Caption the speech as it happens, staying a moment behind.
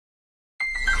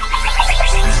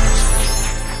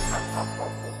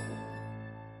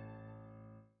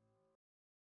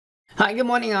Hi, good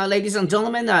morning, ladies and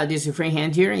gentlemen. This is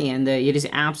Diferent here, and it is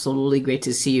absolutely great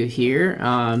to see you here.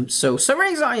 So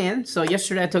surveys are in. So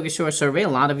yesterday I took a short survey. A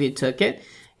lot of you took it,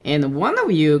 and one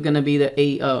of you gonna be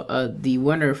the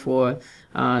winner for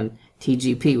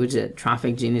TGP, which is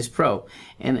Traffic Genius Pro.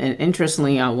 And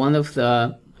interestingly, one of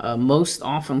the most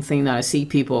often thing that I see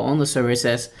people on the survey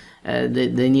says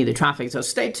they need the traffic. So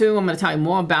stay tuned. I'm going to tell you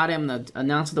more about it. I'm going to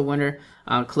announce the winner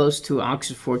close to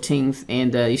August 14th,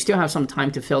 and you still have some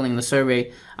time to fill in the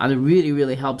survey. It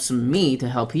really helps me to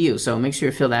help you, so make sure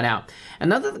you fill that out.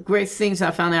 Another great things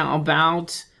I found out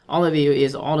about all of you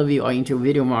is all of you are into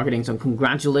video marketing, so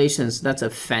congratulations. That's a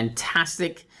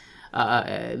fantastic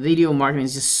video marketing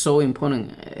is just so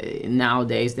important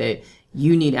nowadays that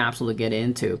you need to absolutely get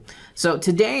into. So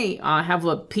today I have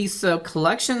a piece of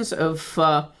collections of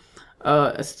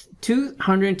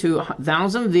 200 to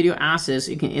 1,000 video assets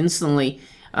you can instantly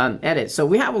edit. So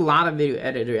we have a lot of video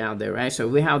editor out there, right? So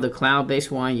we have the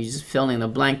cloud-based one. You just fill in a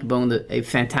blank, boom, a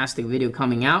fantastic video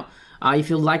coming out.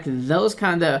 If you like those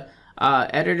kind of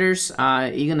editors,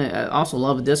 you're gonna also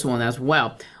love this one as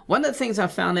well. One of the things I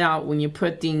found out when you're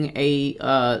putting a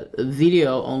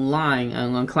video online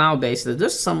on cloud-based,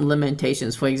 there's some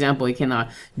limitations. For example, you cannot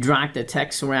drag the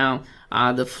text around.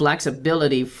 The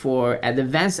flexibility for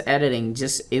advanced editing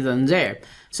just isn't there.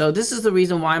 So this is the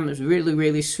reason why I'm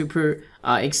really super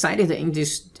excited to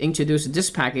introduce this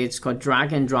package called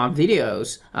Drag and Drop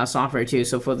Videos software too.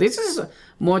 So for this is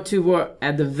more to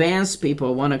advanced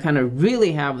people want to kind of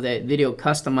really have that video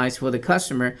customized for the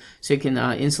customer, so you can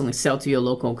instantly sell to your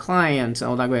local clients,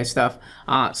 all that great stuff.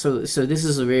 So this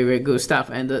is a very good stuff.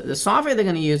 And the software they're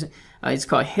going to use, it's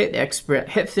called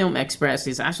Hit Film Express.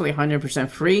 It's actually 100%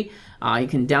 free. You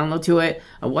can download to it.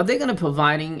 What they're going to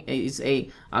providing is a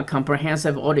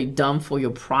comprehensive already done for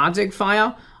your project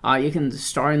file. You can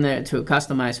start in there to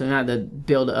customize, so you don't have to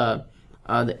build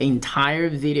the entire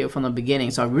video from the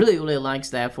beginning. So I really likes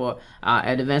that for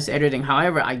advanced editing.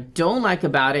 However, I don't like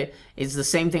about it is the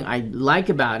same thing I like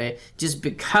about it, just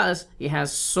because it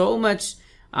has so much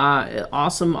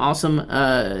awesome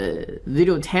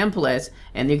video templates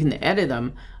and you can edit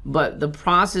them, but the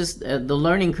process, the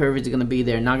learning curve is going to be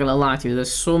there. Not gonna lie to you,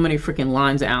 there's so many freaking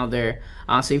lines out there.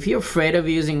 So if you're afraid of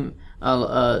using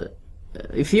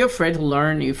if you're afraid to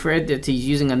learn, you're afraid to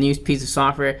using a new piece of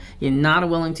software, you're not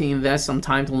willing to invest some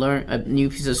time to learn a new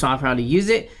piece of software, how to use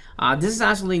it, this is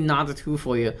actually not the tool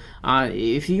for you.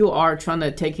 If you are trying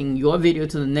to taking your video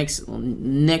to the next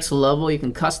level, you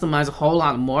can customize a whole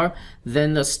lot more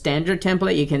than the standard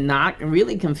template. You cannot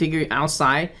really configure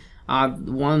outside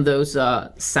one of those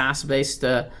SaaS-based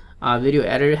video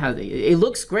editor. It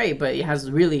looks great, but it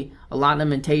has really a lot of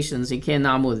limitations. You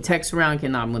cannot move the text around, you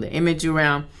cannot move the image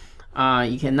around.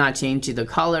 You cannot change the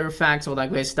color effects, all that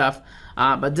great stuff.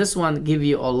 But this one gives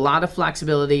you a lot of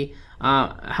flexibility.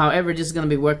 However, this is going to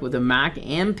be work with the Mac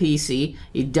and PC.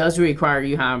 It does require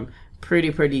you have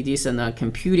pretty decent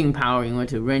computing power in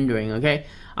order to rendering. Okay,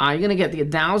 you're going to get the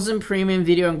 1,000 premium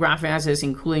video and graphic assets,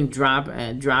 including drag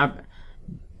and drop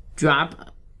videos.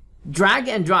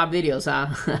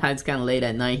 It's kind of late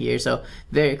at night here, so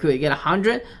very cool. You get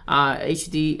 100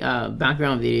 HD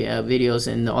background videos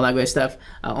and all that great stuff.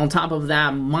 On top of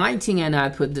that, my team and I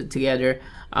put together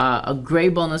a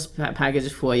great bonus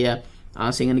package for you.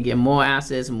 So you're gonna get more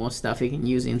assets and more stuff you can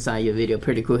use inside your video.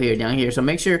 Pretty cool here down here. So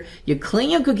make sure you clean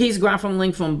your cookies. Grab from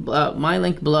link from my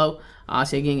link below.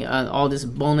 So you can all these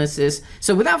bonuses.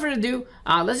 So without further ado,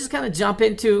 let's just kind of jump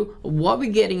into what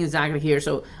we're getting exactly here.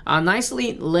 So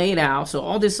nicely laid out. So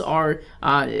all these are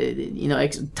you know,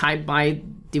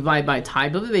 divide by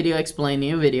type of video,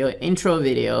 explaining a video, intro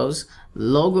videos,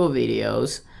 logo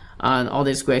videos, and all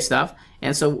this great stuff.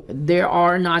 And so there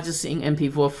are not just in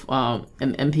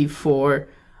MP4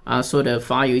 sort of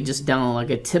file. You just download like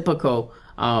a typical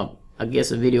I guess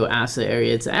a video asset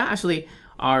area. It's actually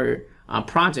our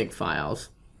project files.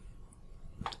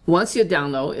 Once you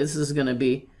download, this is going to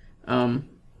be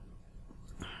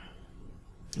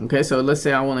okay. So let's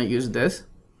say I want to use this.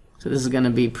 So this is going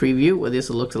to be preview what this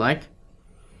looks like.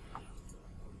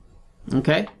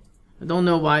 Okay, I don't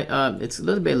know why it's a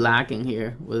little bit lacking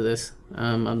here with this.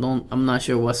 I'm not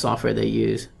sure what software they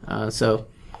use. So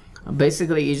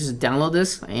basically you just download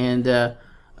this and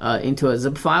into a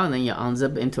zip file, and then you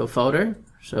unzip into a folder.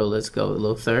 So let's go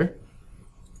low third.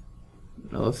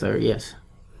 Yes,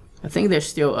 I think they're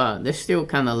still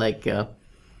kind of like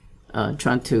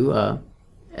trying to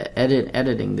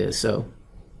editing this. So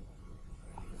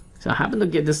So I happen to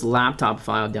get this laptop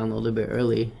file down a little bit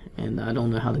early, and I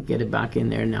don't know how to get it back in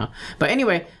there now. But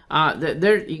anyway,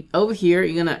 there over here,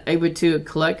 you're gonna able to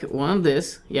click one of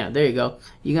this. Yeah, there you go.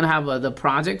 You're gonna have the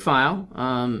project file,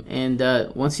 and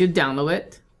once you download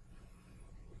it,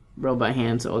 robot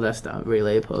hands, all that stuff,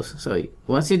 related posts. So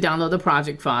once you download the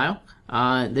project file,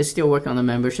 they still work on the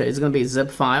membership. It's gonna be a zip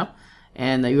file,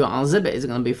 and you unzip it, it's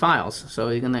gonna be files. So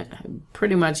you're gonna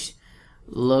pretty much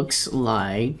looks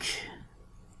like.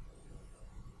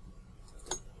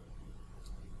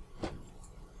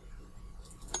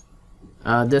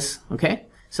 This, okay?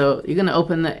 So you're gonna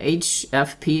open the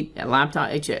laptop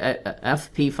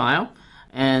HFP file,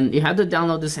 and you have to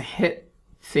download this Hit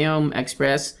Film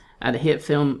Express at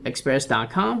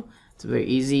hitfilmexpress.com. It's very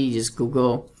easy. You just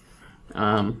Google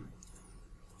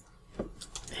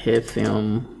Hit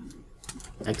Film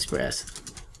Express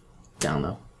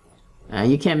download,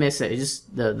 and you can't miss it. It's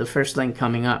just the first link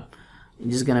coming up. It's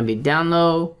just gonna be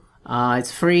download.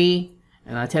 It's free,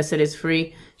 and I tested it's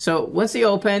free. So once you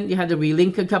open, you have to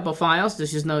relink a couple files to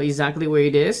just know exactly where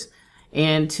it is.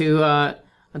 And to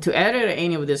edit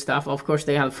any of this stuff, of course,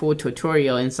 they have a full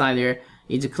tutorial inside there.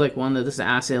 You need to click one of this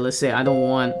asset. Let's say I don't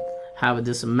want have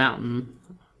this mountain.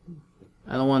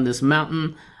 I don't want this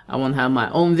mountain. I want to have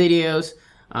my own videos.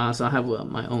 So I have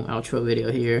my own outro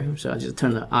video here. So I just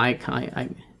turn the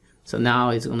icon. So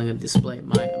now it's going to display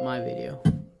my video.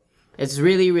 It's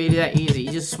really that easy.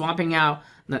 You're just swapping out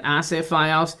the asset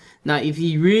files. Now, if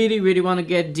you really want to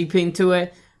get deep into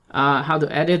it, how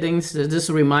to edit things, this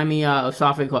remind me of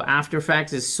software called After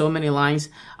Effects. There's so many lines.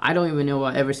 I don't even know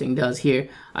what everything does here.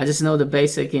 I just know the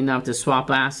basic enough to swap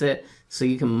asset so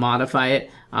you can modify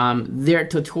it. There are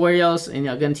tutorials, and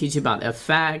I'm going to teach you about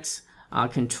effects,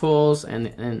 controls,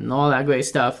 and all that great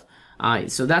stuff.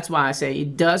 So that's why I say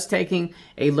it does taking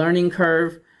a learning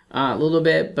curve a little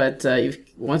bit, but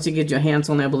once you get your hands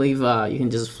on it, I believe you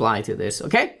can just fly to this.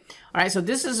 Okay, all right. So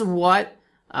this is what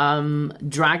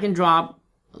drag and drop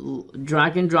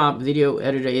video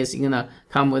editor is. You're gonna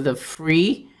come with a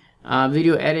free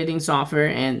video editing software,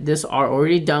 and this are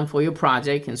already done for your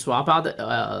project. You can swap out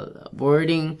the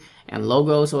wording and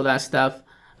logos, all that stuff.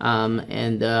 But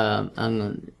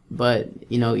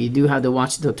you know, you do have to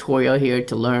watch the tutorial here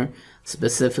to learn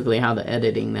specifically how to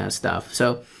editing that stuff.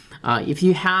 So if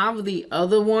you have the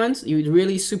other ones you're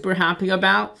really super happy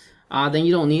about, then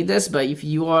you don't need this. But if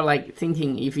you are like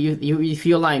thinking, if you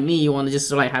feel like me, you want to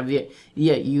just like have the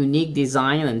unique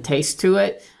design and taste to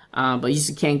it, but you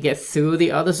just can't get through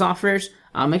the other softwares,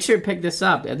 make sure you pick this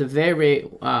up at a very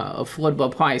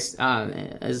affordable price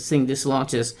as this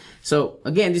launches. So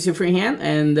again, this is your free hand,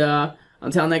 and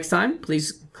until next time,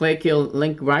 please click your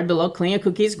link right below, clean your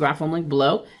cookies, graph link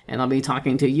below, and I'll be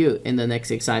talking to you in the next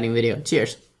exciting video.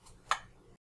 Cheers.